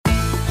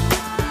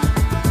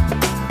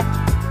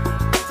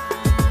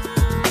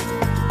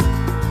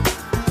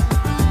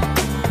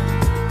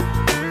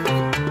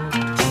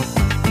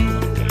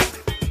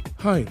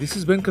Hi, this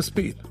is Ben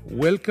Caspit.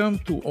 Welcome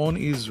to On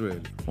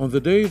Israel. On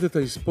the day that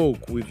I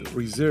spoke with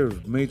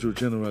Reserve Major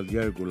General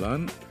Yair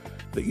Golan,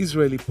 the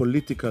Israeli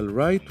political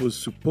right was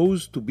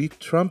supposed to be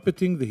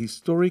trumpeting the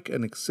historic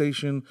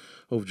annexation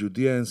of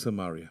Judea and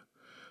Samaria.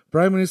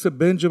 Prime Minister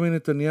Benjamin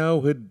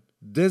Netanyahu had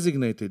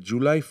designated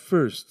July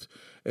 1st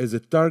as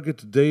a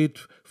target date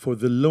for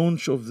the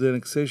launch of the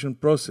annexation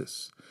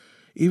process,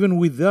 even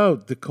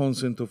without the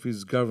consent of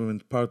his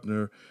government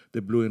partner,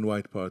 the Blue and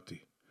White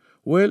Party.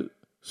 Well,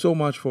 so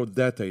much for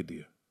that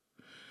idea.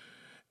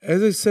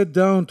 As I sat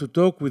down to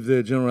talk with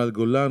General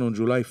Golan on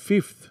July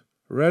 5th,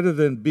 rather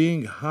than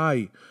being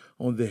high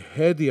on the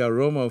heady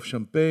aroma of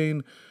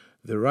champagne,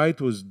 the right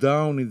was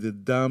down in the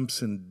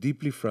dumps and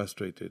deeply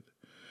frustrated.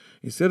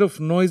 Instead of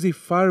noisy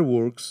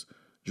fireworks,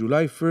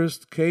 July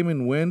 1st came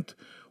and went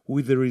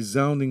with a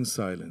resounding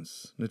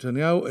silence.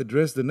 Netanyahu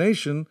addressed the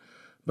nation,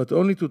 but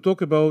only to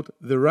talk about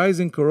the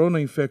rising corona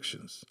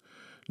infections,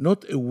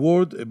 not a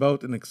word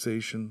about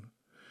annexation.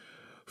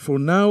 For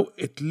now,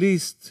 at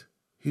least,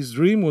 his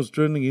dream was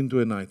turning into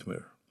a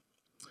nightmare.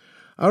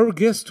 Our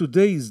guest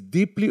today is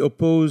deeply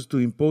opposed to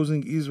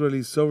imposing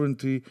Israeli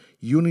sovereignty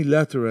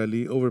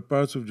unilaterally over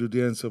parts of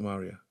Judea and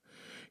Samaria.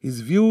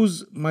 His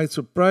views might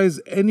surprise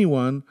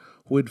anyone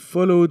who had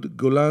followed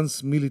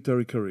Golan's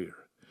military career.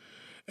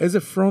 As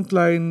a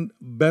frontline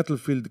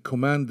battlefield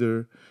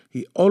commander,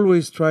 he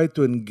always tried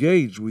to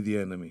engage with the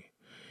enemy.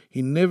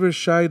 He never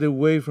shied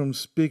away from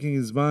speaking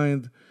his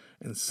mind,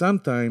 and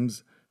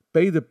sometimes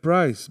paid the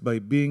price by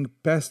being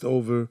passed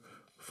over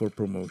for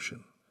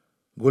promotion.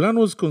 Golan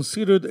was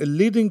considered a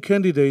leading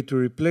candidate to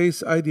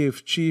replace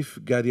IDF chief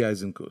Gadi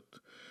Eisenkot.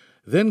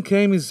 Then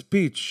came his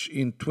speech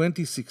in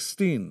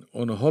 2016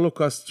 on a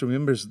Holocaust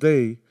Remembrance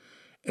Day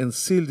and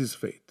sealed his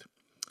fate.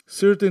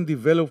 Certain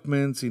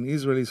developments in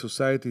Israeli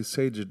society,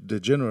 said the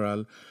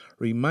general,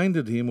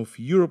 reminded him of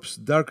Europe's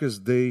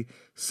darkest day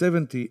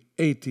 70,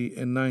 80,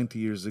 and 90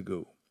 years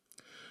ago.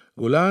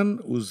 Golan,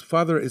 whose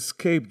father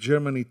escaped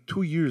Germany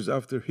 2 years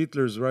after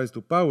Hitler's rise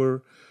to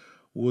power,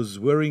 was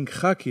wearing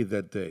khaki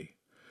that day,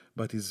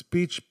 but his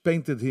speech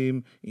painted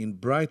him in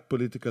bright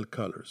political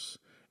colors,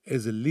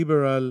 as a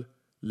liberal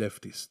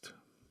leftist.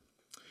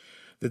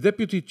 The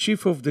deputy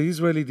chief of the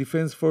Israeli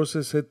Defense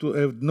Forces had to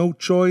have no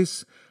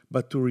choice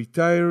but to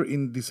retire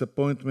in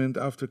disappointment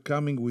after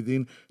coming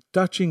within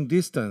touching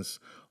distance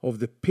of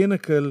the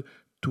pinnacle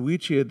to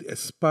which he had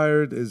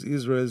aspired as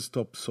Israel's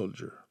top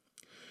soldier.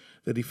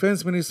 The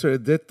defense minister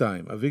at that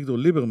time, Avigdor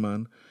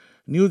Lieberman,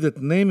 knew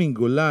that naming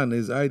Golan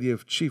as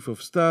IDF chief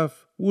of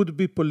staff would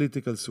be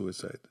political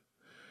suicide.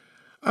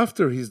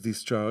 After his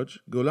discharge,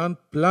 Golan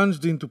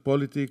plunged into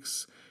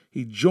politics.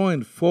 He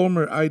joined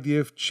former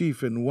IDF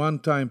chief and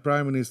one-time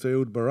Prime Minister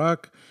Ehud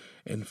Barak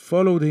and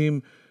followed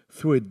him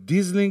through a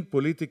dizzying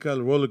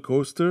political roller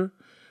coaster,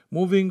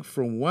 moving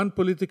from one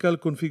political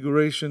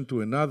configuration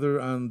to another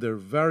under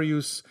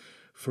various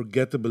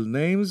forgettable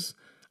names,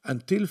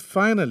 until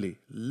finally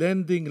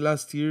landing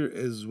last year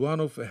as one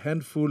of a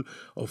handful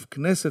of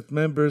Knesset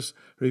members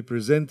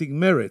representing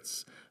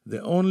Meretz,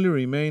 the only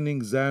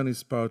remaining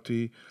Zionist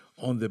party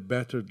on the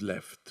battered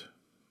left.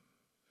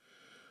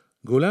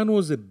 Golan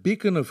was a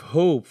beacon of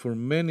hope for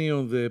many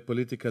on the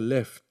political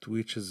left,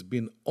 which has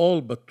been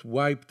all but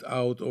wiped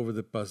out over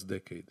the past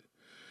decade.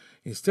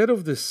 Instead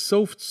of the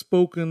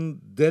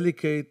soft-spoken,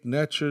 delicate,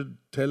 natured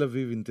Tel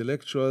Aviv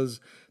intellectuals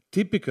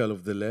typical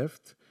of the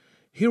left,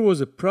 here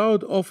was a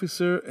proud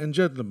officer and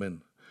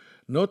gentleman,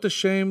 not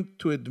ashamed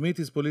to admit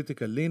his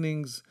political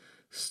leanings,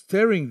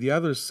 staring the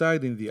other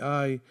side in the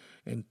eye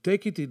and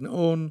take it in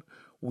on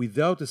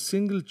without a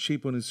single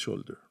chip on his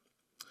shoulder.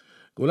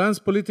 Golan's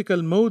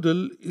political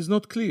model is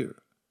not clear,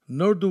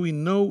 nor do we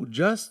know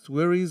just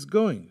where he is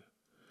going.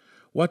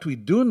 What we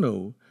do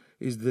know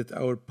is that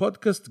our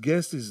podcast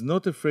guest is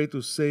not afraid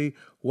to say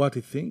what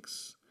he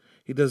thinks.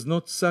 He does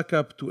not suck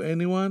up to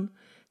anyone,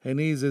 and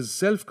he is as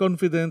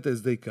self-confident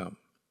as they come.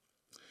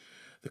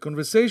 The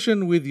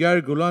conversation with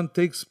Yair Golan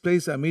takes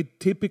place amid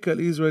typical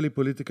Israeli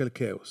political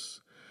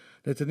chaos.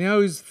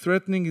 Netanyahu is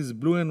threatening his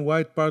blue and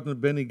white partner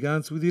Benny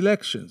Gantz with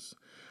elections,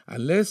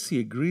 unless he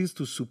agrees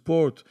to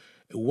support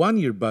a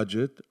one-year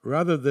budget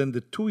rather than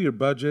the two-year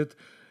budget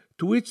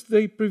to which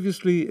they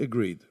previously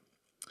agreed.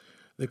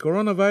 The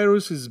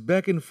coronavirus is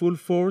back in full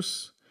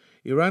force.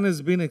 Iran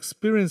has been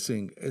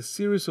experiencing a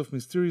series of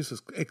mysterious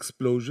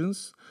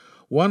explosions,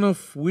 one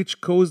of which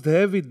caused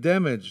heavy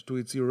damage to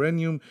its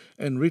uranium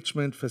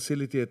enrichment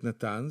facility at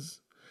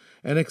Natanz.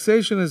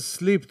 Annexation has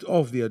slipped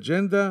off the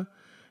agenda,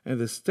 and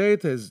the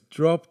state has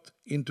dropped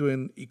into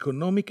an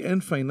economic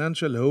and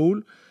financial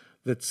hole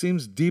that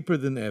seems deeper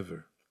than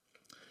ever.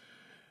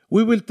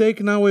 We will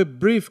take now a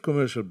brief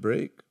commercial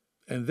break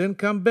and then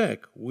come back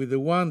with the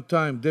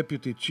one-time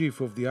deputy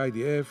chief of the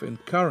IDF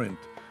and current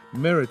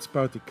Meretz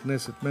Party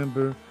Knesset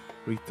member,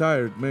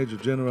 retired Major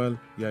General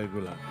Yair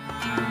Golan.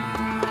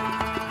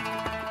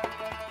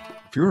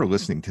 If you're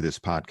listening to this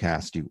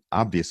podcast, you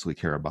obviously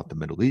care about the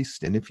Middle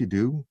East, and if you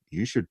do,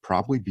 you should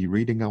probably be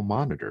reading Al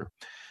Monitor.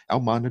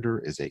 Al-Monitor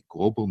is a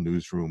global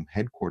newsroom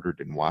headquartered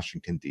in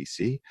Washington,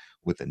 D.C.,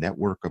 with a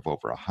network of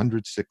over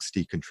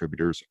 160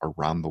 contributors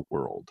around the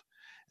world.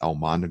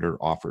 Al-Monitor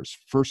offers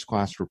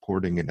first-class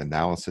reporting and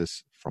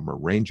analysis from a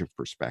range of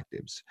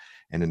perspectives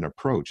and an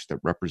approach that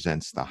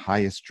represents the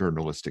highest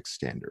journalistic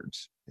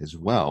standards, as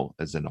well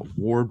as an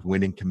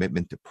award-winning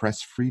commitment to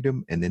press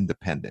freedom and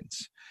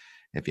independence.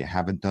 If you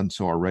haven't done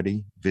so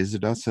already,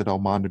 visit us at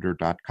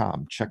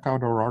almonitor.com, check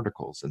out our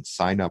articles, and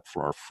sign up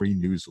for our free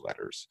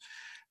newsletters.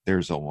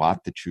 There's a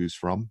lot to choose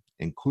from,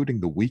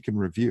 including the Week in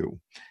Review,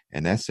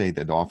 an essay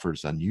that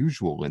offers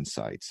unusual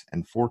insights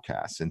and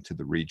forecasts into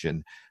the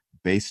region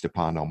based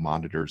upon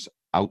Al-Monitor's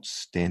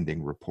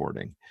outstanding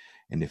reporting.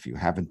 And if you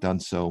haven't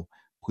done so,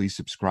 please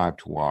subscribe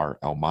to our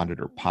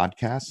Al-Monitor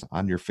podcast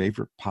on your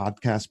favorite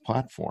podcast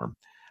platform,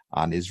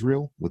 On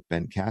Israel with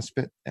Ben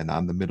Caspit, and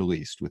On the Middle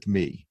East with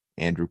me,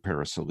 Andrew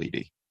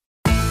Parasiliti.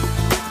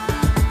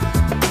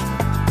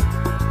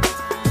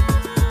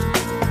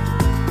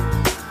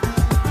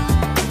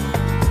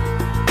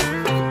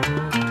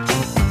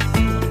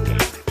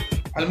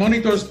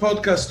 Al-Monitor's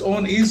podcast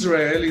On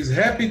Israel is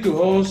happy to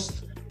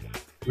host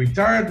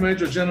retired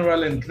Major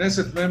General and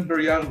Knesset member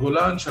Yair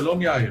Golan. Shalom,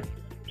 Yair.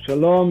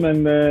 Shalom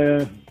and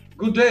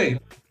good day.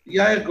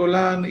 Yair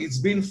Golan, it's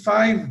been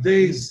 5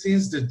 days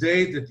since the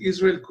day that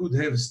Israel could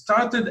have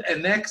started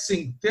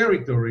annexing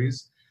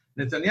territories.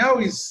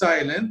 Netanyahu is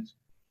silent.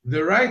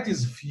 The right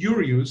is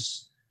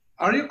furious.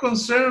 Are you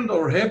concerned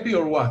or happy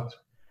or what?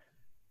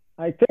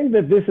 I think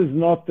that this is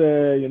not,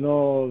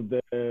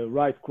 the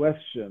right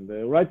question.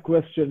 The right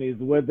question is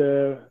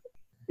whether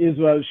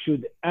Israel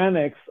should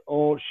annex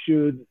or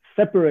should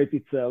separate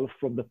itself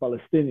from the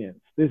Palestinians.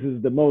 This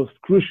is the most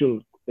crucial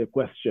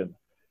question.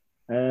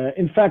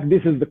 In fact,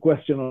 this is the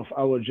question of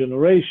our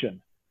generation.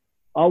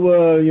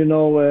 Our,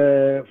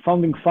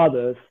 founding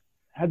fathers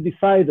had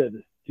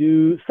decided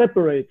to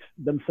separate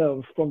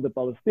themselves from the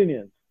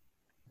Palestinians.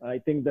 I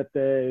think that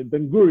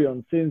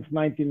Ben-Gurion, since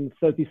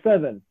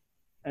 1937,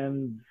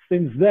 and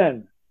since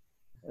then,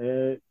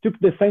 took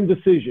the same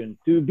decision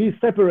to be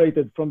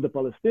separated from the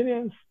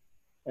Palestinians.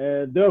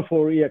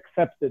 Therefore, he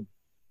accepted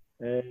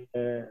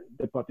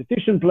the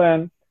partition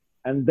plan,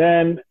 and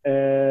then,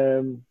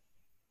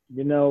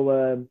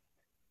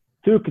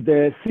 took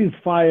the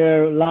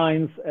ceasefire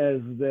lines as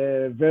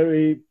the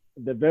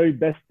very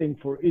best thing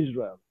for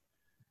Israel.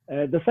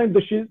 The same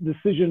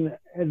decision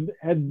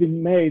had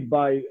been made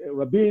by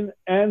Rabin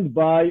and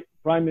by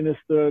Prime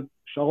Minister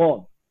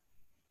Sharon.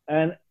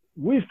 And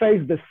we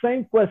face the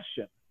same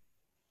question,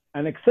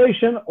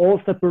 annexation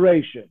or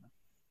separation.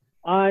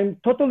 I'm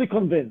totally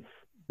convinced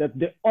that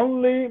the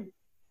only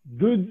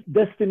good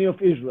destiny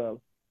of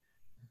Israel,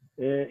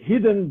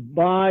 hidden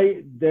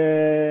by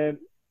the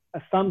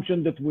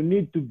assumption that we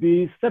need to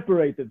be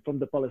separated from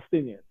the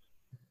Palestinians.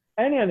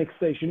 Any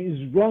annexation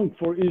is wrong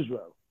for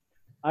Israel.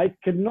 I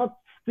cannot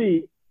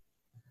see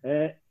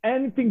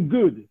anything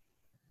good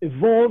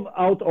evolve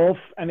out of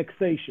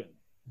annexation,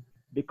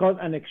 because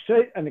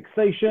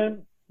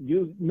annexation,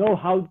 you know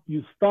how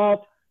you start,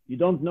 you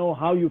don't know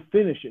how you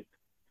finish it.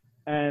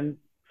 And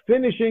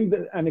finishing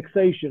the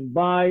annexation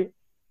by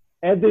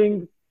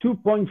adding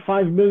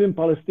 2.5 million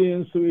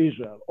Palestinians to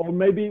Israel, or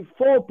maybe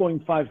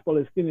 4.5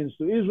 Palestinians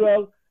to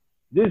Israel,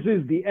 this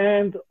is the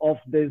end of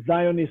the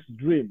Zionist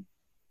dream.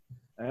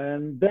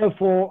 And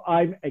therefore,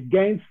 I'm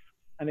against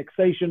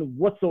annexation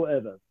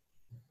whatsoever.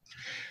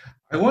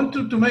 I want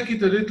to make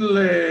it a little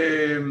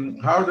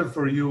harder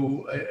for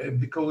you,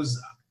 because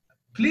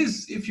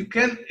please, if you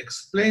can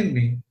explain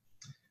me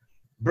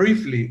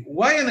briefly,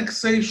 why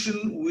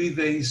annexation with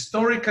a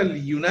historical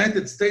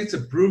United States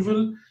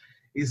approval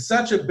is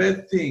such a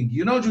bad thing?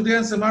 You know Judea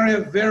and Samaria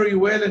very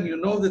well, and you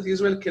know that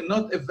Israel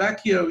cannot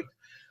evacuate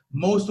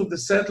most of the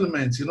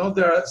settlements. You know,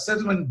 there are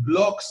settlement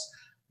blocks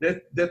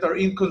that are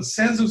in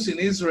consensus in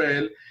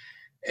Israel,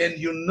 and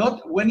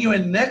when you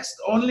annex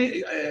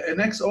only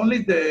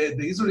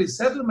the Israeli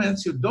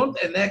settlements, you don't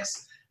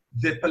annex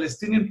the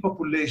Palestinian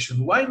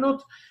population. Why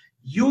not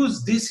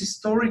use this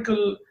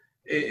historical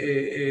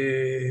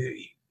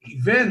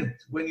event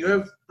when you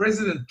have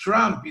President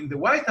Trump in the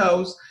White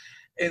House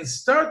and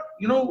start,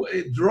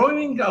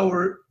 drawing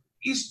our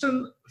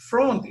eastern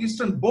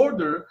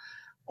border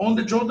on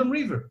the Jordan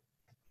River?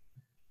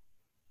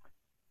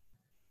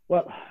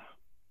 Well,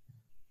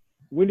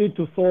 we need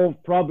to solve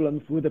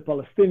problems with the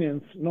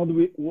Palestinians,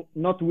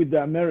 not with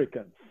the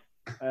Americans.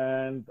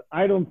 And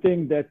I don't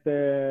think that,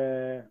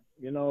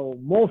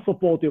 more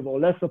supportive or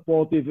less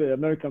supportive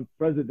American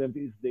president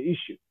is the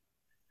issue.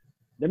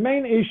 The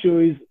main issue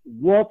is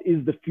what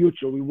is the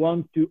future we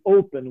want to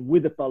open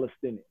with the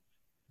Palestinians.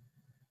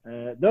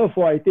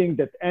 Therefore, I think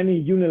that any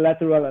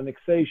unilateral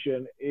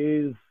annexation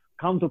is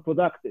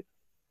counterproductive.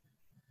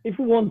 If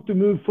we want to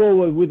move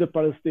forward with the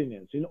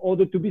Palestinians in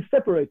order to be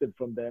separated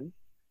from them,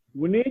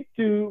 we need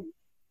to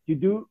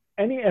do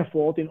any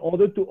effort in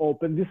order to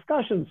open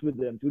discussions with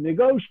them, to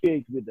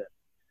negotiate with them.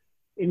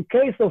 In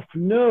case of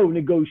no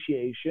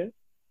negotiation,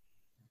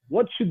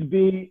 what should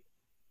be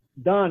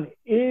done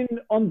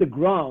on the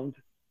ground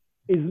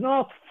is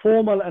not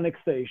formal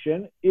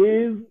annexation,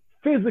 is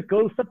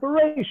physical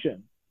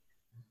separation.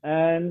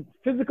 And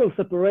physical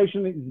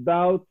separation is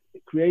about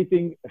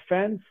creating a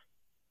fence,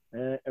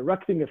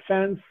 erecting a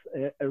fence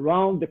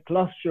around the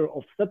cluster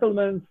of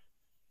settlements.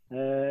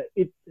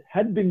 It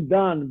had been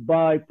done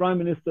by Prime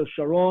Minister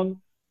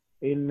Sharon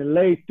in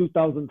late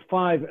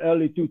 2005,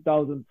 early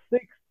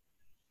 2006.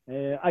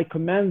 I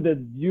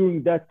commanded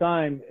during that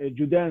time a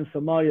Judea and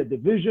Samaria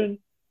division,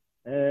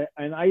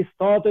 and I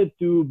started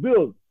to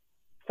build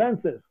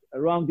fences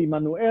around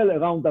Emmanuel,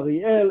 around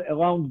Ariel,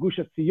 around Gush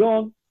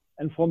Etzion,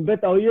 and from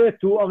Bet Aryeh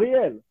to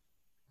Ariel.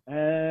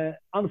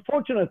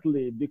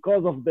 Unfortunately,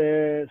 because of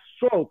the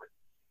stroke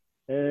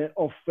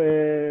of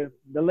the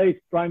late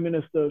Prime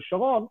Minister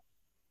Sharon,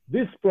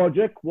 this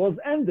project was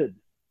ended.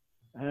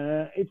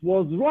 It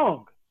was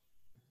wrong.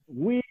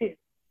 We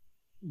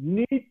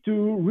need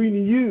to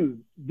renew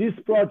this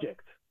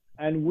project,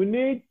 and we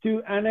need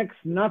to annex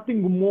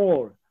nothing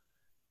more,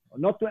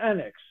 not to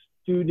annex,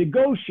 to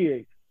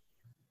negotiate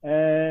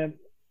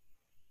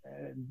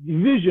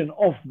division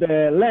of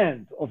the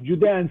land of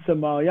Judea and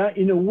Samaria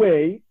in a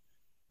way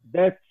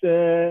that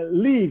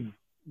leave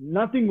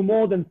nothing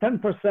more than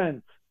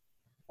 10%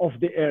 of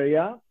the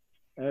area,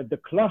 the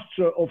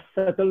cluster of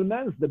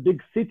settlements, the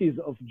big cities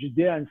of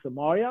Judea and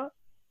Samaria,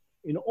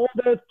 in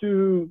order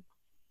to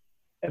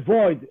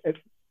avoid a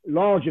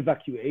large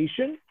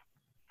evacuation.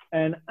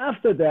 And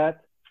after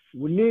that,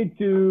 we need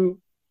to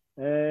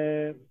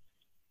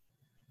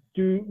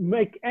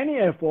make any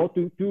effort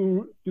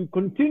to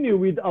continue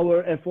with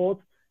our effort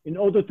in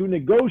order to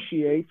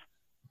negotiate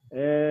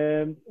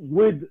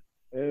with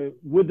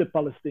the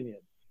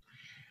Palestinians.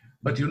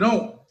 But you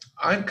know,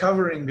 I'm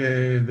covering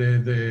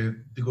the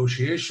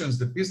negotiations,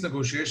 the peace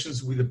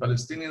negotiations with the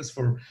Palestinians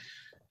for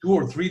 2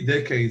 or 3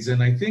 decades,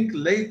 and I think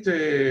late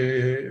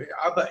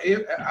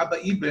Abba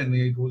Eban,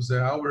 it was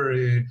our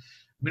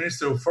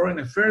Minister of Foreign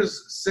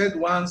Affairs, said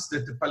once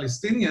that the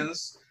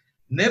Palestinians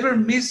never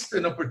missed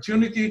an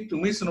opportunity to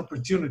miss an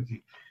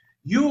opportunity.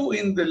 You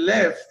in the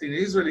left, in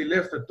the Israeli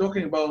left, are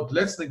talking about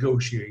let's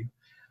negotiate,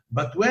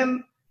 but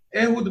when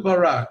Ehud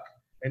Barak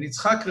and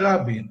Yitzhak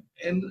Rabin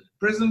and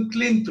President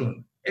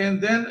Clinton and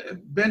then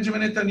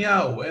Benjamin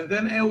Netanyahu and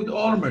then Ehud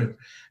Olmert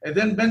and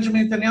then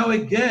Benjamin Netanyahu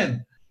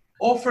again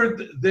offered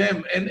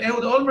them and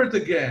Ehud Olmert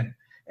again,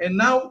 and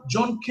now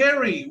John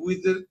Kerry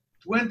with the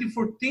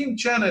 2014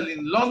 channel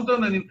in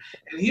London and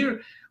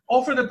here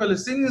offer the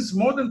Palestinians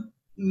more than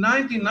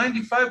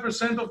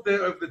 95% of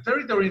the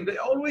territory, and they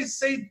always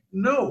say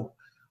no.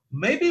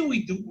 Maybe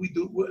we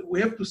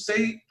have to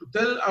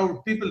tell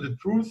our people the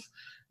truth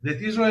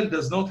that Israel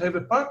does not have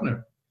a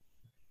partner.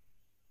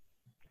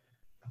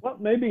 Well,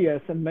 maybe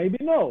yes and maybe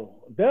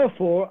no.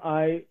 Therefore,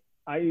 I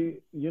say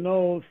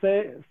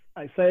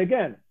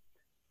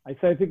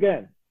it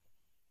again.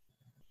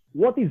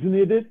 What is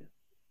needed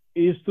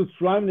is to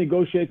try and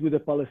negotiate with the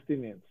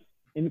Palestinians.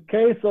 In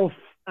case of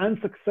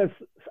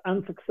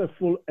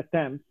unsuccessful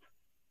attempts,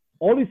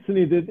 all it's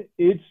needed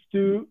is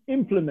to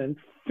implement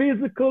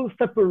physical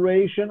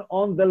separation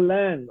on the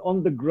land,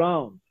 on the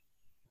ground.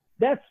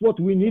 That's what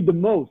we need the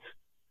most.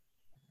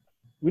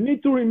 We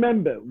need to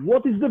remember,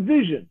 what is the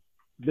vision?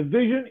 The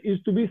vision is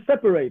to be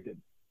separated.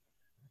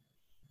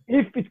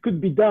 If it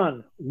could be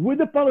done with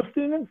the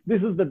Palestinians,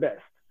 this is the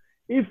best.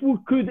 If we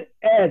could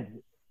add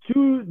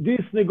to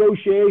this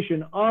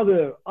negotiation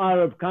other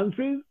Arab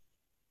countries,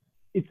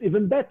 it's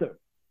even better.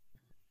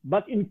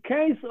 But in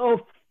case of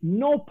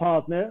no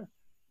partner,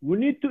 we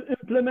need to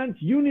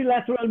implement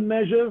unilateral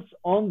measures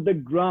on the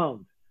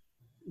ground,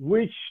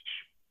 which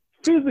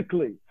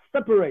physically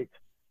separate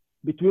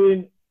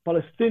between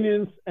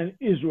Palestinians and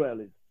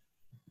Israelis.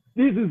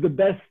 This is the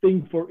best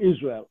thing for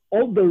Israel.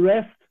 All the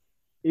rest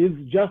is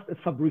just a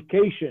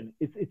fabrication.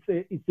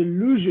 It's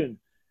illusion.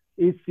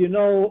 It's,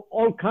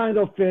 all kind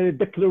of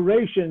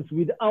declarations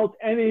without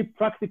any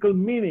practical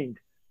meaning.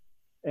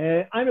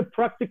 I'm a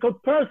practical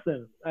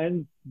person,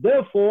 and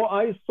therefore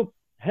I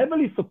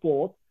heavily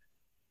support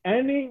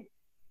any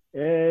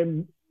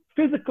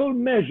physical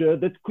measure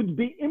that could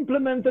be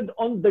implemented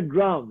on the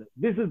ground.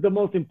 This is the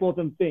most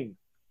important thing.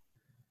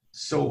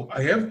 So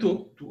I have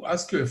to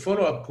ask you a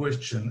follow-up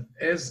question.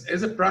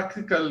 As a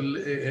practical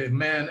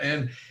man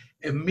and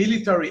a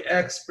military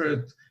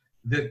expert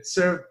that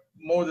served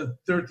more than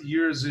 30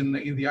 years in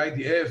the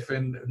IDF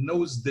and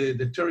knows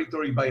the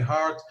territory by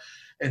heart,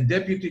 and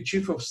deputy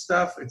chief of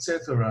staff,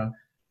 etc.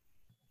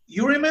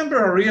 You remember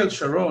Ariel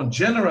Sharon,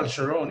 General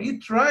Sharon, he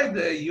tried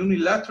a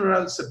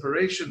unilateral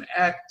separation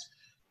act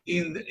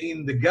in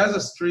the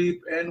Gaza Strip,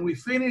 and we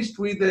finished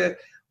with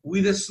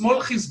a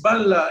small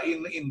Hezbollah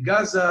in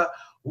Gaza,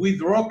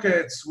 with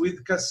rockets,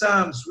 with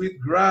Qassams, with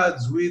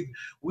Grads,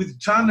 with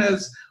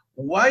channels.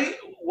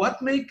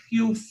 What makes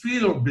you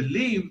feel or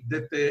believe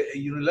that a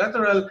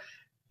unilateral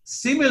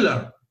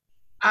similar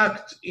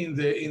act in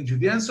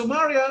Judea and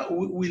Samaria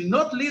will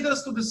not lead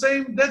us to the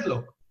same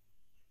deadlock?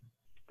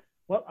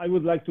 Well, I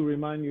would like to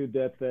remind you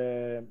that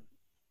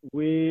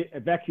we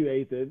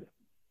evacuated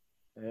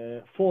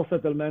 4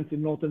 settlements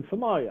in northern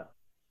Samaria,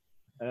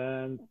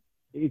 and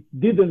it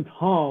didn't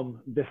harm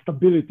the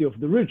stability of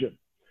the region.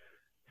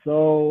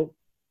 So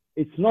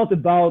it's not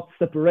about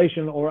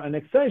separation or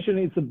annexation,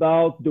 it's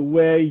about the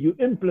way you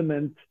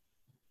implement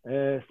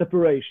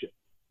separation.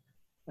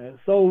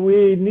 So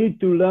we need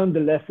to learn the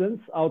lessons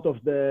out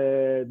of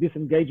the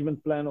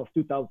disengagement plan of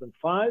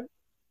 2005.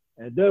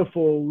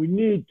 Therefore, we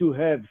need to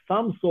have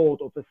some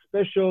sort of a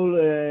special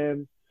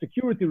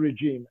security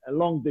regime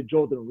along the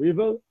Jordan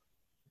River.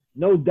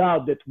 No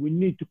doubt that we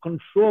need to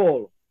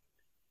control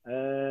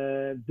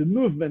the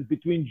movement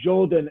between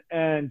Jordan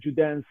and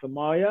Judea and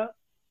Samaria,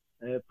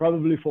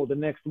 probably for the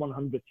next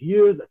 100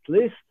 years at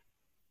least.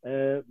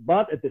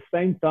 But at the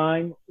same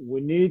time,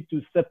 we need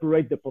to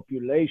separate the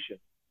population.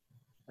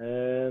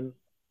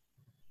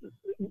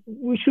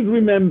 We should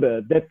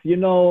remember that, you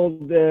know,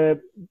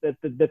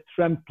 the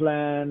Trump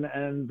plan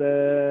and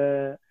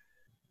the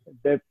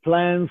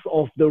plans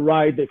of the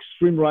right, the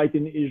extreme right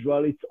in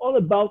Israel, it's all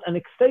about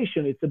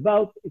annexation. It's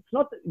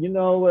not, you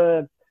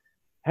know,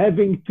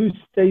 having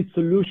two-state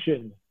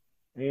solution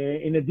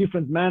in a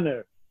different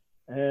manner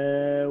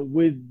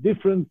with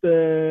different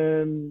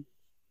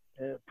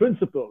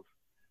principles.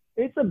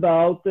 It's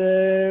about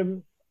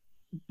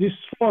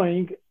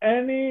destroying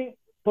any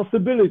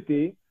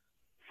possibility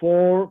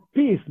for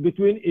peace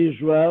between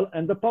Israel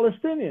and the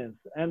Palestinians.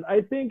 And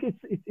I think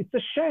it's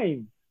a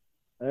shame.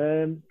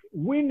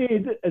 We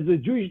need, as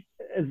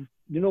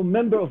you know,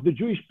 member of the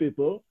Jewish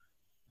people,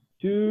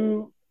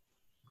 to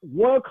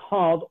work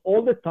hard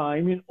all the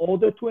time in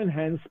order to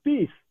enhance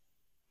peace,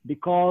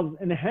 because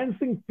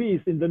enhancing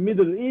peace in the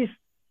Middle East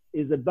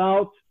is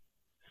about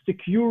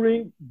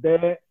securing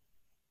the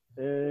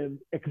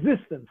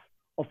existence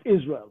of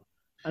Israel,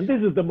 and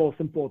this is the most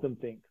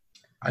important thing.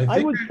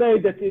 I would say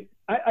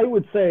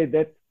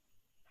that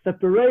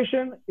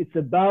separation, it's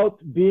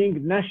about being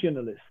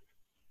nationalist.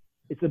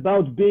 It's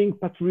about being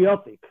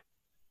patriotic.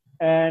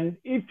 And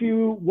if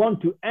you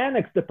want to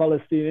annex the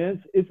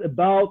Palestinians, it's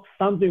about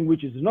something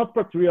which is not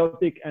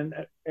patriotic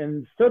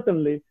and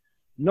certainly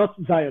not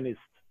Zionist.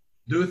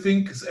 Do you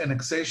think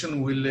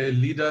annexation will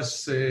lead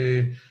us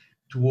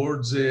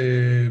towards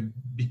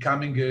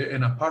becoming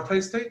an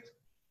apartheid state?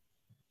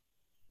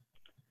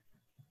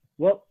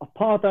 Well,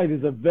 apartheid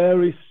is a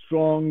very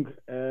strong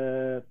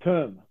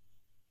term.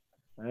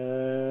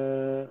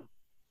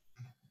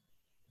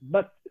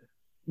 But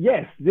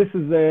yes, this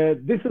is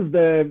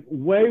the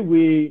way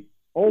we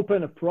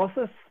open a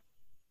process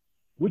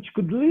which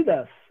could lead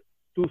us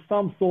to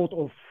some sort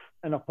of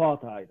an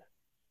apartheid.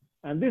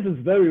 And this is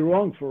very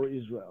wrong for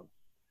Israel.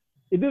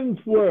 It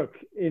didn't work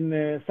in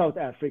South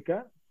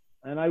Africa.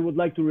 And I would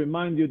like to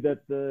remind you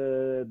that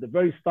the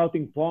very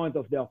starting point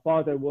of the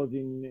apartheid was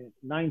in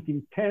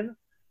 1910.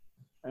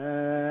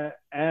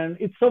 And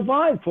it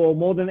survived for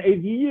more than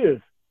 80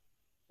 years.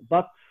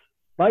 But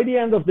by the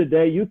end of the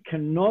day, you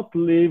cannot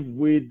live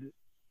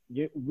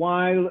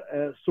while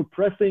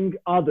suppressing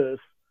others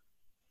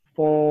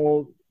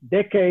for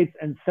decades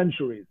and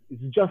centuries.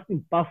 It's just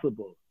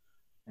impossible.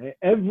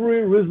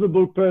 Every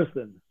reasonable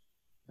person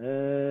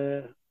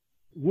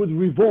would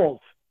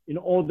revolt in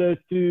order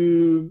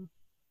to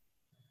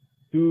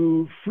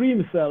free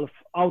himself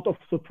out of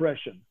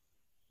suppression.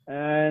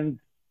 And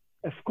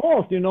of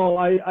course, you know,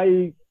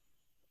 I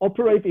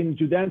operate in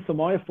Judea and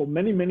Samaria for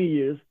many, many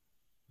years.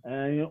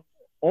 And you know,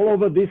 all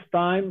over this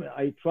time,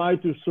 I try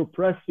to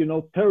suppress, you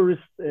know,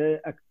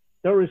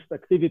 terrorist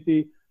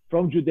activity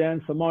from Judea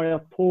and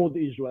Samaria toward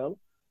Israel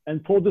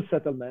and toward the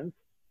settlements.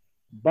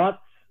 But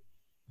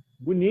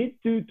we need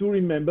to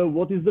remember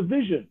what is the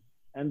vision.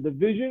 And the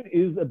vision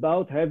is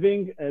about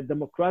having a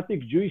democratic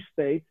Jewish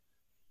state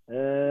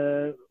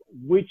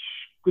which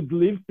could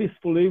live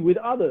peacefully with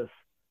others.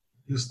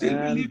 You still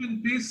believe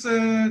in peace,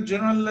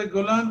 General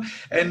Golan?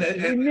 And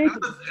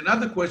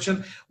another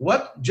question,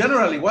 what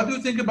do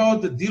you think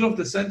about the deal of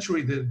the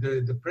century,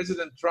 the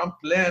President Trump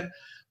plan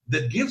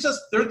that gives us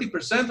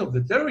 30% of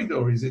the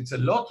territories? It's a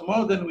lot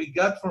more than we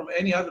got from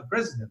any other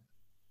president.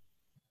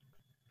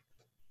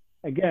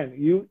 Again,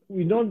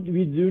 we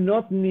do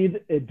not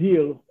need a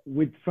deal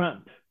with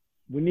Trump.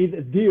 We need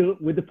a deal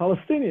with the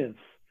Palestinians.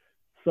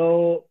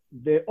 So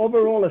the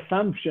overall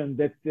assumption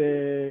that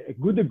a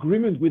good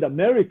agreement with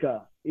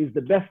America is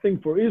the best thing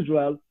for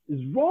Israel is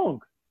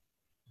wrong.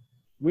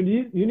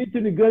 You need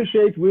to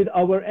negotiate with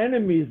our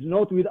enemies,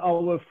 not with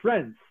our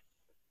friends.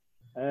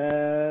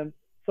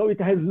 So it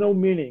has no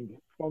meaning.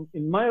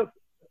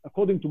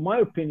 According to my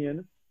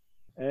opinion,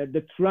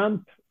 the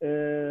Trump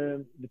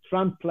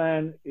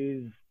plan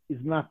is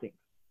nothing.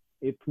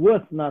 It's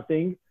worth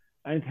nothing,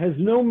 and it has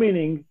no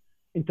meaning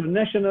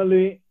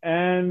internationally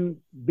and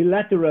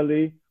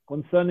bilaterally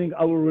concerning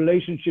our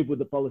relationship with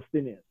the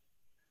Palestinians.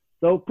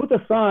 So put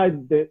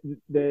aside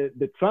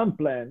the Trump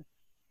plan,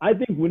 I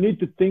think we need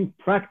to think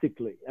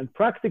practically. And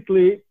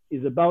practically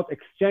is about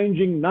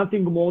exchanging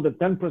nothing more than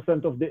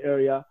 10% of the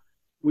area,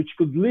 which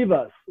could leave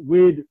us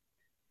with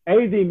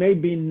 80,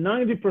 maybe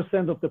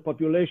 90% of the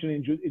population,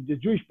 the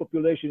Jewish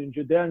population in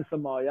Judea and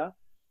Samaria,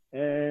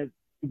 to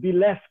be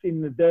left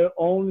in their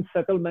own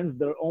settlements,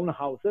 their own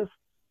houses.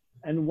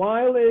 And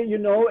while,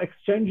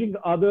 exchanging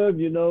other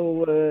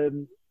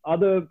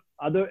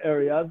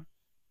areas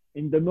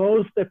in the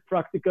most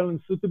practical and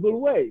suitable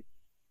way.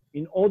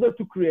 in order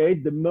to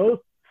create the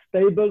most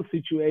stable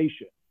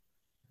situation.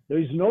 There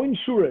is no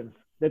insurance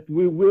that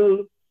we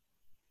will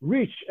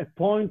reach a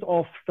point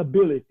of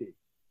stability,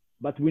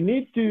 but we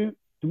need to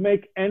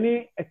make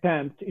any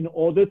attempt in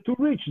order to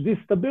reach this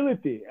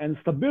stability. And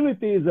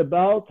stability is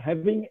about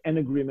having an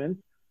agreement.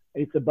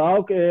 It's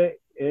about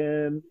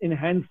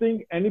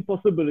enhancing any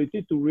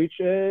possibility to reach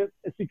a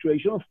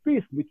situation of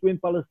peace between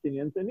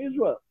Palestinians and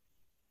Israel.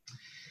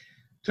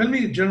 Tell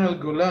me, General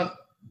Golan,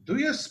 do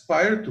you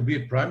aspire to be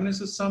a prime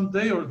minister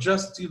someday, or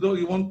just, you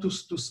want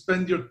to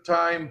spend your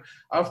time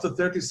after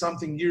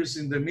 30-something years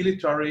in the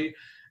military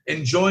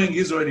enjoying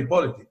Israeli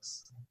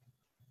politics?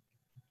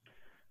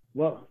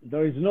 Well,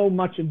 there is no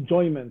much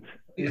enjoyment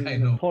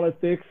in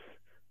politics.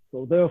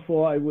 So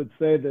therefore, I would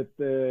say that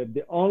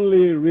the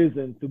only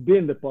reason to be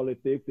in the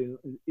politics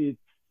is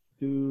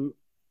to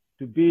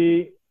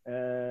be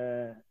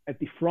at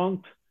the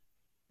front,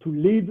 to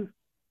lead.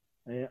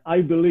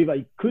 I believe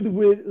I could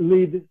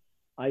lead.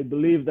 I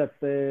believe that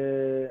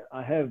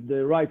I have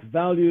the right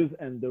values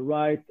and the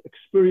right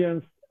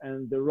experience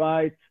and the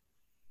right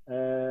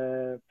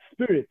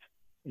spirit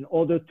in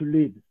order to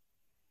lead.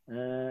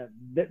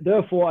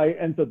 Therefore, I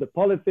entered the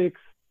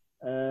politics,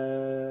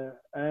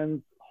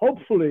 and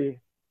hopefully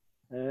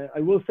I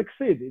will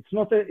succeed. It's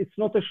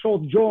not a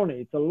short journey;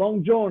 it's a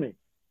long journey,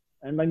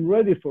 and I'm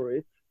ready for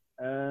it.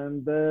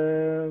 And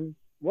I'm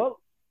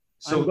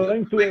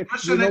going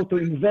to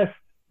invest.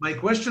 My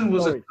question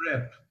was a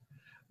trap,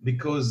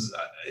 because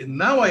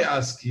now I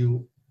ask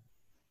you,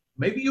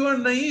 maybe you are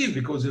naive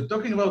because you're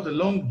talking about a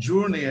long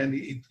journey, and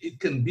it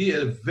can be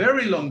a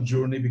very long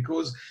journey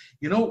because,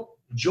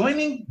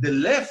 joining the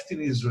left in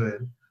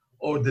Israel,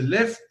 or the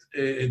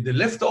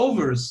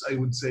leftovers, I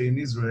would say, in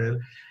Israel,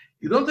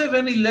 you don't have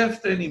any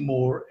left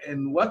anymore. And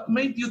what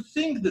made you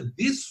think that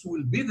this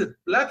will be the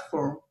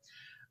platform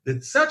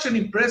that such an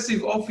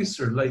impressive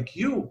officer like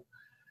you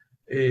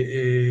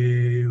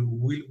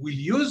will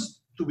use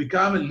to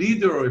become a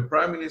leader or a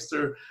prime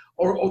minister,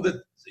 or that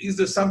is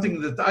there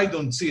something that I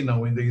don't see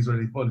now in the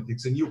Israeli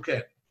politics, and you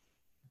can?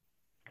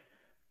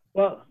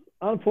 Well,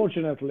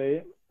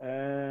 unfortunately,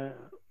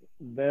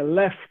 the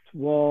left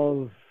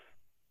was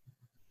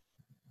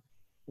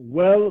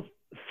well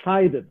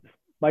sided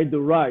by the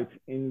right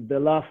in the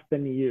last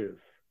 10 years,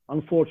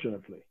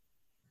 unfortunately.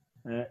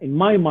 In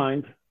my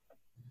mind,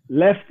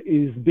 left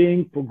is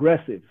being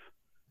progressive.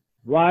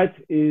 Right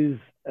is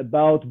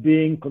about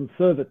being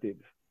conservative.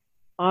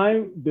 I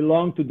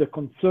belong to the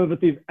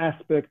conservative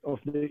aspect of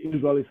the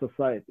Israeli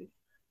society,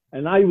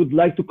 and I would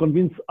like to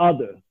convince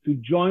others to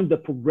join the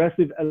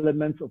progressive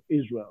elements of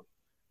Israel.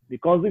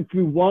 Because if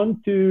we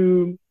want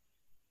to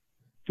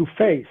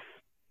face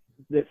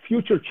the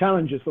future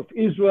challenges of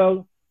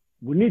Israel,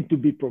 we need to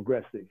be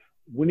progressive.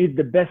 We need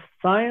the best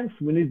science,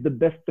 we need the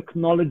best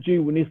technology,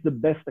 we need the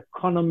best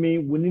economy,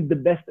 we need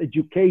the best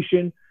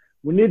education,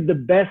 we need the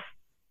best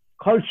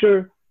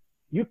culture.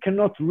 You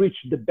cannot reach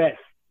the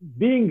best,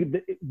 being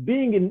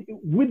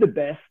with the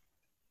best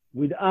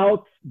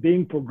without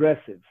being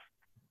progressive.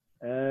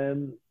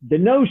 The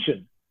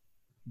notion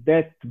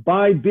that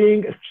by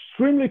being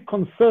extremely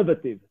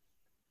conservative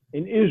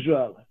in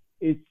Israel,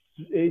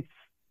 it's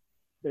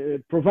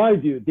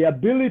provide you the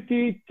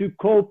ability to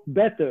cope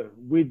better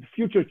with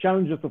future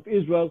challenges of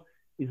Israel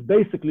is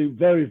basically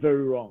very,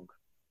 very wrong.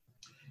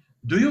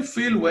 Do you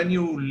feel when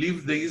you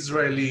leave the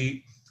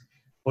Israeli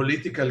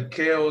political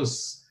chaos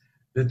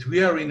that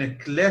we are in a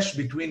clash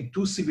between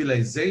two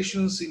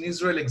civilizations in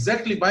Israel?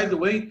 Exactly, by the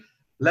way,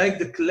 like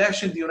the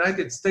clash in the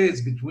United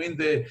States between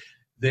the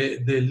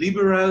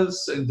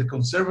liberals and the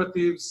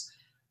conservatives.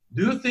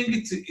 Do you think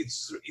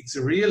it's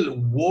a real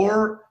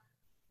war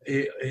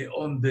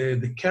on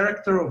the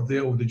character of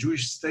the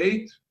Jewish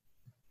state?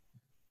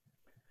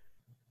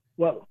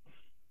 Well,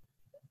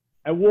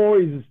 a war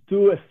is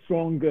too a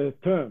strong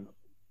term,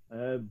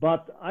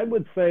 but I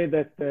would say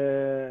that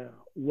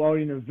we're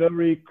in a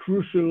very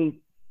crucial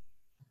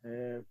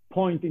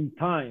point in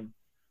time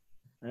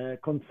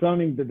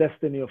concerning the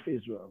destiny of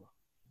Israel.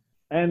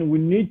 And we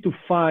need to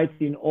fight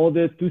in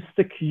order to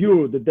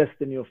secure the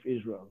destiny of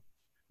Israel.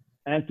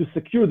 And to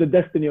secure the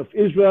destiny of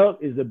Israel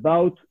is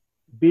about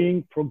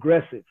being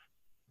progressive.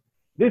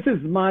 This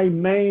is my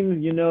main,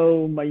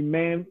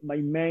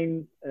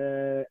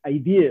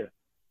 idea.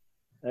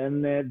 And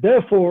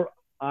therefore,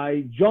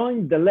 I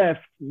joined the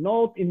left,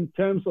 not in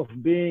terms of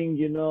being,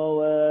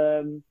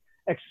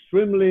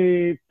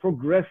 extremely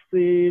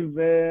progressive,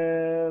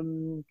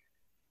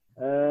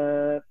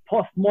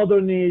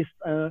 postmodernist,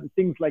 and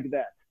things like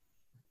that.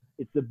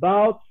 It's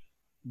about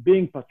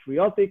being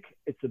patriotic.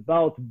 It's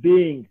about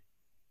being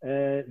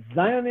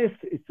Zionist.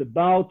 It's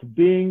about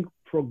being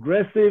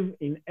progressive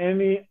in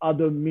any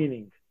other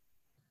meaning.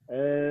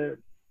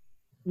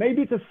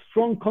 Maybe it's a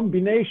strong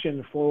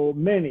combination for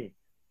many,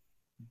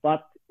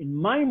 but in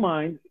my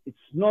mind,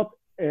 it's not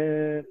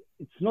a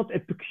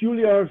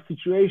peculiar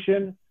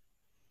situation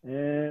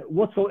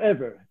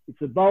whatsoever.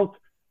 It's about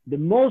the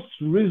most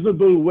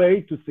reasonable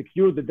way to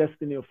secure the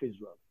destiny of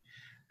Israel.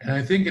 And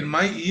I think in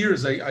my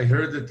ears, I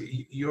heard that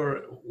you're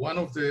one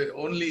of the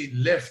only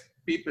left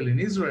people in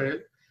Israel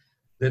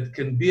that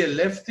can be a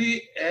lefty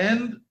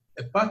and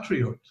a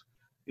patriot,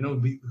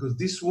 because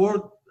this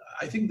word,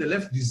 I think the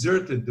left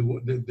deserted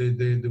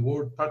the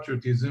word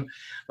patriotism.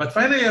 But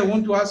finally, I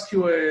want to ask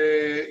you,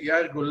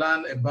 Yair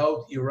Golan, about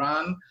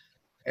Iran,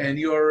 and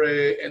you're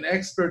an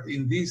expert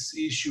in this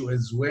issue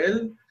as well.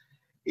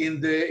 In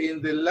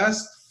the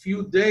last few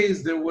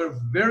days, there were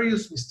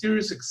various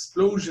mysterious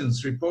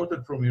explosions reported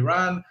from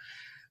Iran.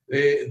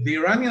 The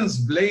Iranians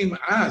blame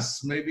us,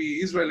 maybe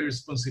Israeli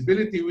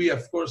responsibility. We,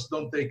 of course,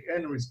 don't take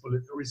any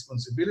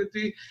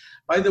responsibility.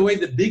 By the way,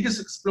 the biggest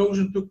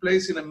explosion took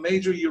place in a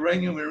major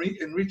uranium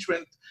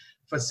enrichment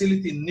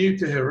facility near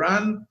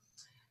Tehran.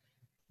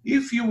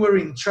 If you were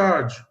in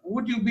charge,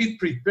 would you be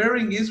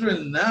preparing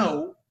Israel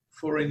now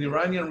for an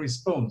Iranian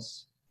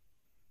response?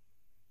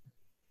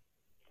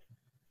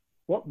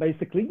 Well,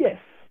 basically, yes.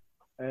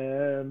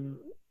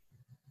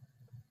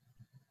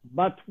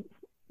 But,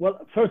 well,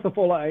 first of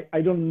all,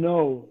 I don't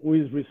know who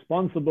is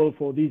responsible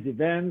for these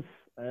events.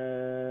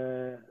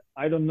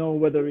 I don't know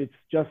whether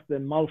it's just a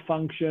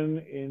malfunction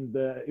in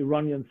the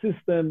Iranian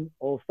system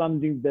or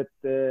something that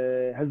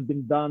has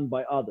been done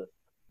by others.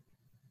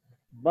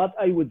 But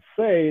I would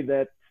say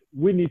that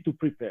we need to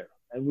prepare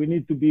and we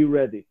need to be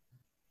ready.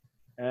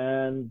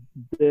 And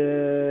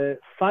the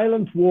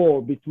silent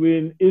war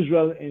between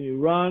Israel and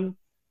Iran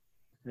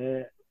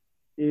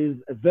is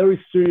a very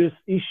serious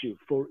issue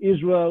for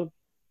Israel.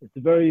 It's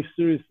a very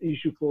serious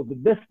issue for the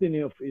destiny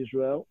of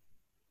Israel.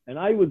 And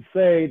I would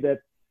say that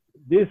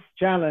this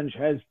challenge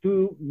has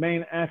two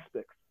main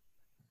aspects.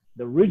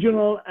 The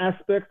regional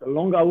aspect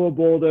along our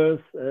borders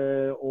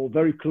or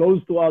very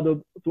close to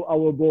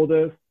our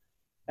borders,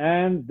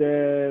 and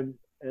the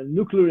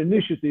nuclear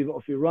initiative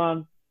of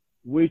Iran,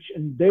 which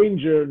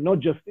endanger not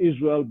just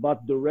Israel, but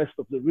the rest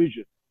of the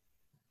region.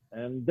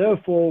 And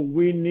therefore,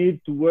 we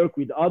need to work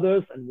with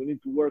others and we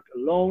need to work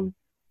alone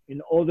in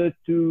order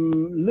to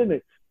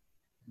limit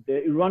the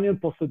Iranian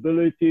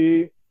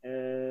possibility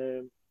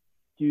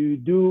to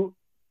do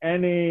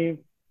any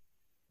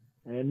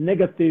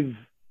negative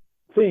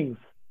things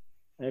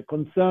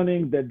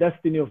concerning the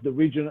destiny of the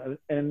region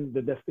and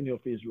the destiny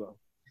of Israel.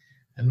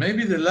 And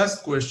maybe the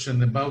last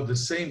question about the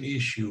same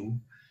issue.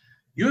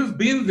 You have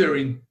been there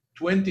in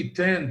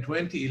 2010,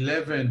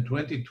 2011,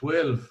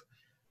 2012.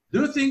 Do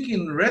you think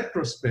in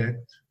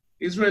retrospect,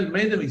 Israel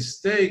made a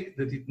mistake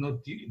that it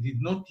did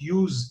not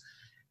use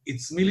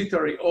its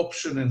military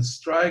option and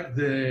strike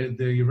the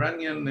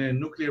Iranian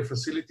nuclear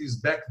facilities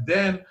back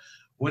then,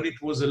 when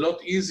it was a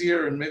lot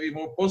easier and maybe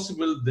more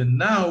possible than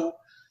now,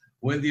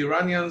 when the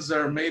Iranians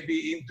are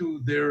maybe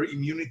into their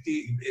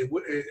immunity,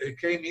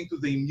 came into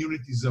the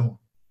immunity zone?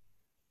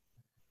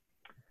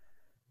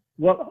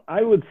 Well,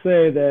 I would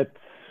say that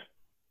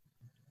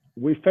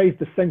we face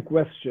the same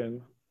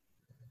question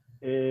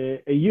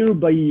a year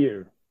by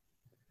year.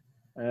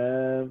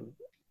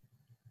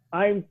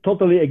 I'm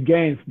totally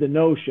against the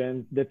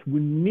notion that we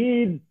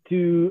need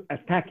to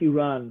attack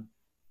Iran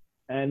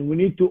and we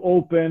need to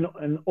open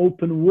an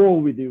open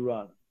war with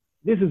Iran.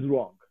 This is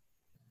wrong.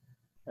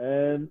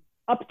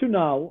 Up to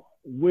now,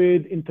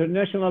 with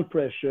international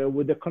pressure,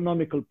 with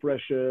economical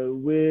pressure,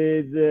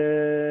 with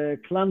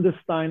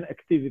clandestine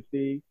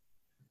activity,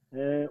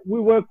 we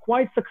were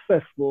quite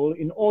successful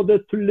in order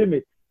to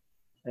limit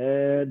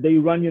the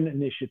Iranian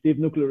initiative,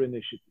 nuclear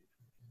initiative.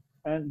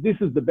 And this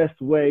is the best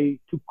way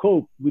to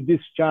cope with this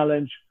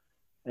challenge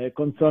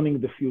concerning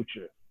the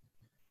future.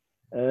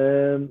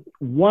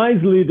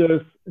 Wise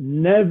leaders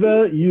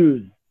never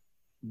use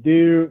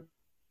their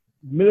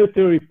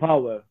military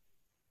power,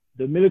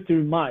 the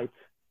military might,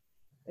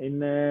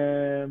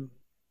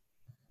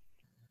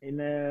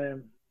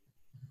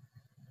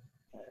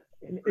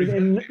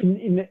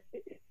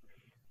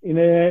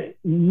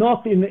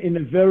 not in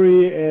a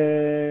very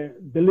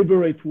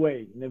deliberate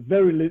way, in a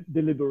very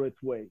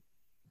deliberate way.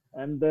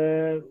 And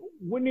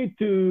we need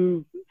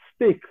to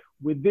stick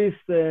with this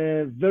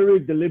very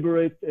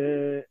deliberate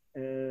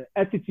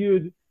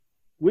attitude,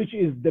 which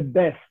is the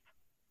best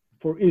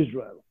for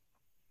Israel.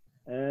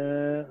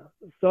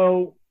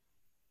 So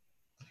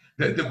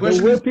the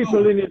question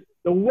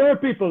there were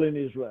people in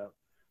Israel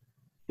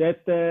that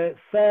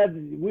said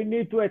we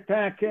need to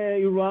attack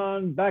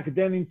Iran back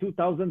then in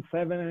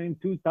 2007 and in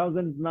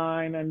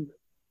 2009, and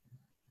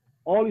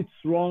all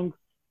it's wrong.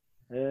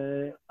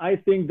 I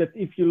think that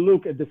if you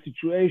look at the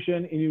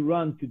situation in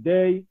Iran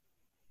today,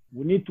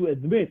 we need to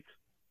admit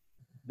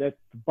that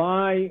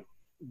by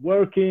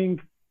working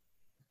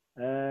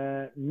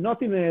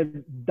not in a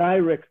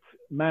direct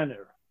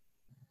manner,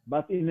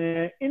 but in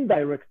an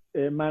indirect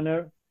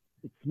manner,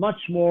 it's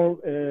much more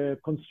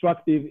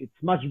constructive,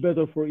 it's much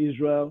better for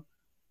Israel.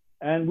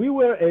 And we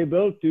were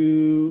able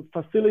to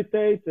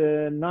facilitate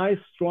a nice,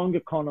 strong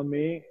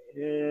economy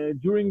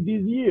during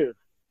these years.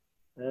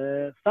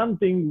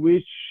 Something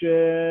which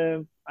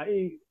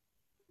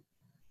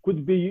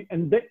could be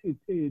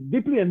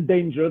deeply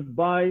endangered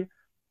by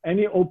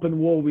any open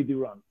war with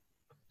Iran.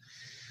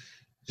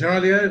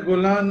 General Yair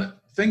Golan,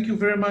 thank you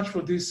very much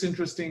for this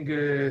interesting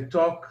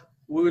talk.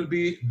 We will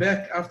be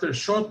back after a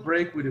short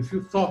break with a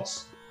few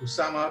thoughts to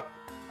sum up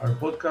our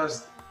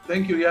podcast.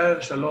 Thank you,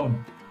 Yair.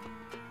 Shalom.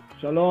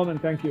 Shalom,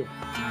 and thank you.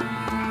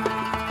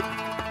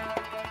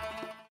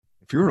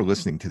 If you're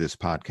listening to this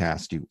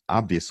podcast, you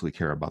obviously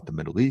care about the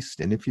Middle East,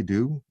 and if you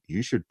do,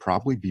 you should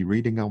probably be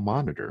reading Al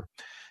Monitor.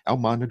 Al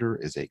Monitor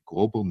is a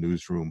global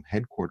newsroom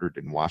headquartered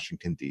in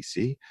Washington,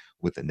 D.C.,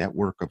 with a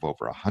network of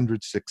over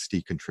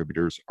 160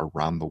 contributors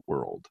around the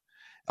world.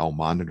 Al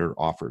Monitor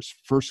offers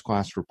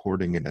first-class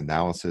reporting and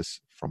analysis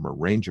from a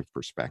range of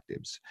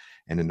perspectives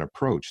and an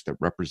approach that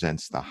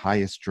represents the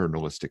highest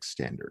journalistic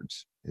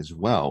standards, as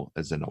well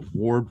as an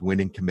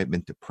award-winning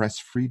commitment to press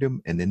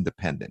freedom and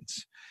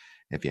independence.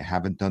 If you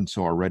haven't done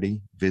so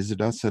already,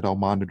 visit us at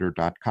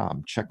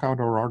almonitor.com, check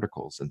out our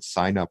articles, and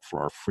sign up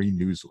for our free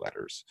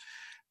newsletters.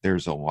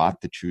 There's a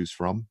lot to choose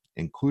from,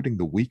 including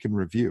the Week in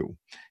Review,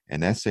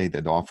 an essay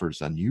that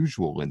offers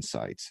unusual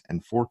insights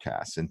and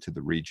forecasts into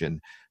the region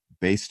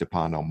based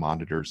upon Al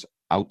Monitor's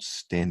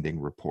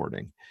outstanding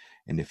reporting.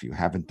 And if you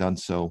haven't done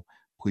so,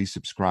 please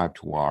subscribe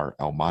to our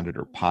Al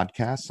Monitor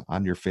podcast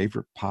on your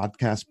favorite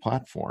podcast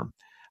platform,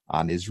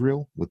 On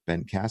Israel with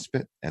Ben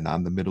Caspit, and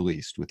On the Middle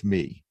East with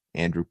me,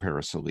 Andrew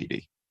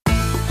Parasiliti.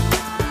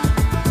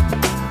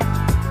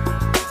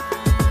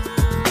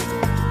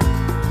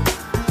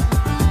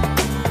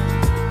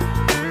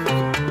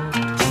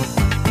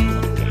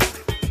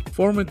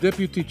 Former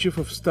Deputy Chief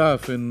of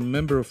Staff and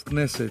member of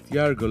Knesset,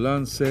 Yair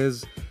Golan,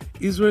 says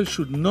Israel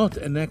should not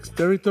annex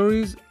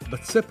territories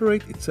but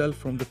separate itself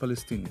from the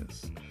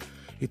Palestinians.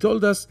 He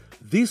told us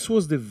this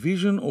was the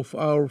vision of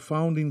our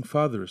founding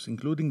fathers,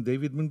 including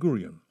David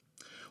Ben-Gurion.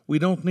 We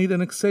don't need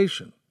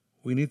annexation.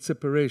 We need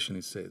separation,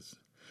 he says.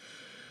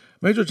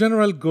 Major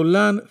General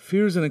Golan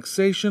fears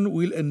annexation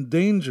will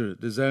endanger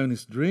the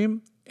Zionist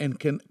dream and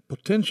can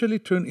potentially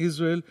turn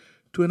Israel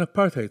to an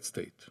apartheid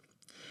state.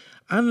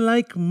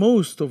 Unlike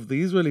most of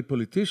the Israeli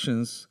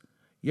politicians,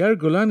 Yair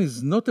Golan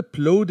is not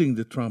applauding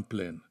the Trump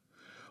plan.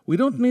 We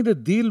don't need a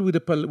deal with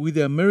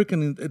the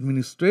American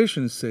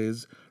administration, he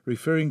says,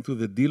 referring to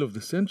the deal of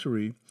the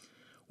century.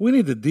 We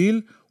need a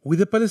deal with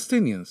the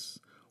Palestinians.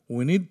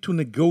 We need to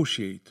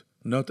negotiate,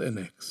 not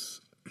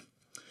annex.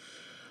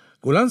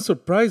 Golan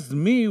surprised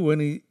me when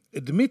he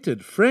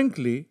admitted,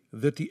 frankly,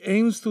 that he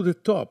aims to the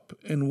top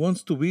and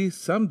wants to be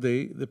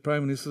someday the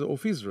Prime Minister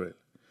of Israel.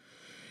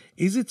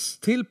 Is it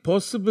still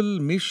possible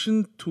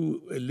mission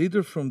to a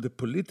leader from the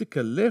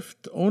political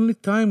left? Only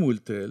time will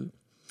tell,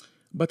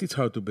 but it's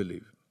hard to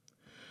believe.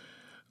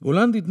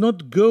 Golan did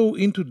not go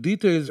into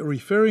details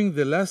referring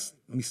the last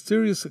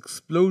mysterious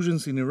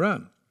explosions in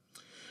Iran.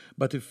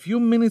 But a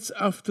few minutes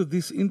after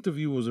this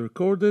interview was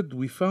recorded,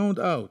 we found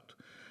out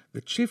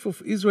the chief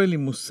of Israeli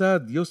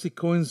Mossad, Yossi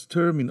Cohen's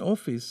term in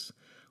office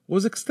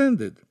was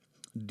extended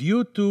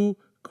due to,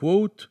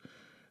 quote,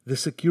 the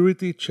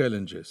security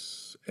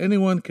challenges.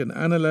 Anyone can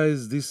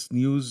analyze this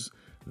news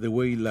the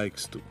way he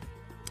likes to.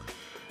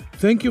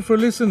 Thank you for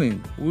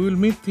listening. We will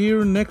meet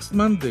here next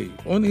Monday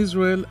on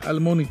Israel Al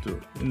Monitor.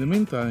 In the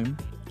meantime,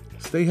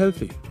 stay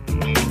healthy.